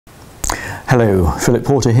Hello, Philip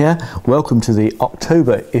Porter here. Welcome to the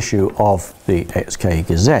October issue of the XK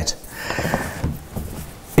Gazette.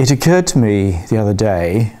 It occurred to me the other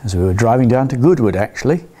day, as we were driving down to Goodwood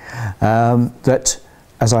actually, that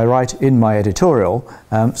as I write in my editorial,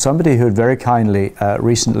 somebody who had very kindly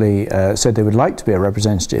recently said they would like to be a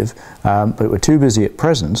representative, but were too busy at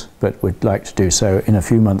present, but would like to do so in a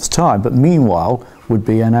few months' time, but meanwhile would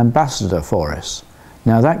be an ambassador for us.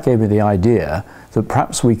 Now that gave me the idea that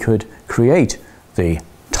perhaps we could create the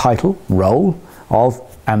title, role of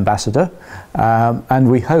ambassador,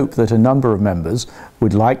 and we hope that a number of members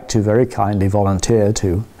would like to very kindly volunteer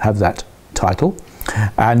to have that title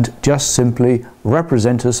and just simply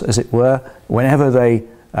represent us, as it were, whenever they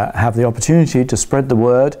have the opportunity to spread the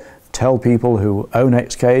word, tell people who own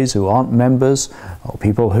XKs, who aren't members, or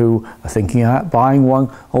people who are thinking about buying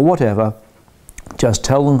one, or whatever. Just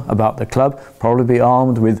tell them about the club, probably be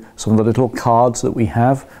armed with some of the little cards that we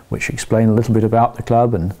have, which explain a little bit about the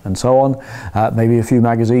club and so on, maybe a few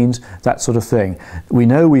magazines, that sort of thing. We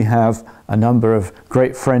know we have a number of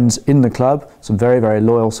great friends in the club, some very, very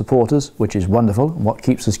loyal supporters, which is wonderful and what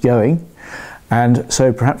keeps us going. And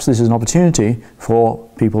so perhaps this is an opportunity for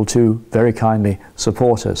people to very kindly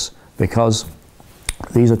support us, because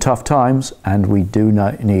these are tough times and we do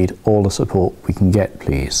need all the support we can get,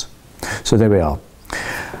 please. So there we are.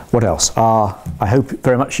 What else? I hope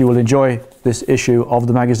very much you will enjoy this issue of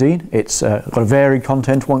the magazine. It's got a varied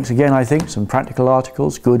content once again, I think, some practical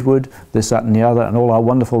articles, Goodwood, this, that and the other, and all our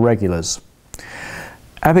wonderful regulars.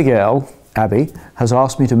 Abby, has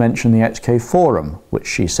asked me to mention the XK forum, which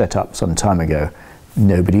she set up some time ago.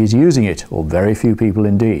 Nobody is using it, or very few people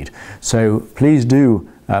indeed. So please do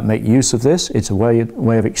make use of this. It's a way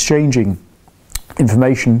of exchanging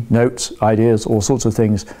information, notes, ideas, all sorts of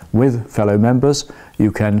things with fellow members.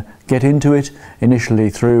 You can get into it initially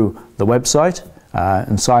through the website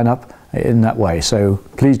and sign up in that way. So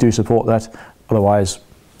please do support that, otherwise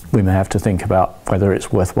we may have to think about whether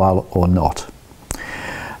it's worthwhile or not.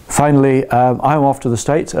 Finally, I'm off to the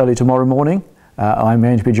States early tomorrow morning. I'm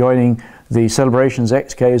going to be joining the Celebrations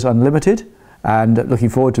XKs Unlimited and looking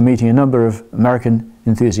forward to meeting a number of American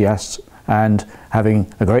enthusiasts and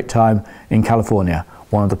having a great time in California,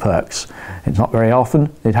 one of the perks. It's not very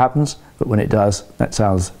often it happens, but when it does, that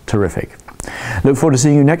sounds terrific. Look forward to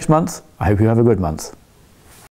seeing you next month. I hope you have a good month.